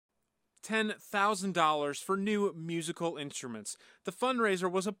$10,000 for new musical instruments. The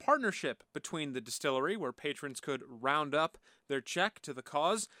fundraiser was a partnership between the distillery, where patrons could round up their check to the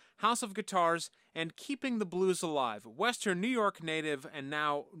cause, House of Guitars, and Keeping the Blues Alive, Western New York native and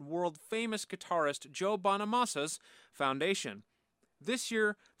now world-famous guitarist Joe Bonamassa's foundation. This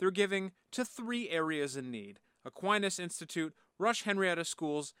year, they're giving to 3 areas in need: Aquinas Institute, Rush Henrietta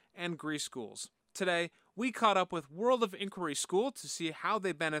Schools, and Greece Schools. Today, we caught up with World of Inquiry School to see how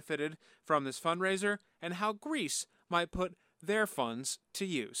they benefited from this fundraiser and how Greece might put their funds to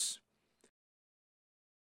use.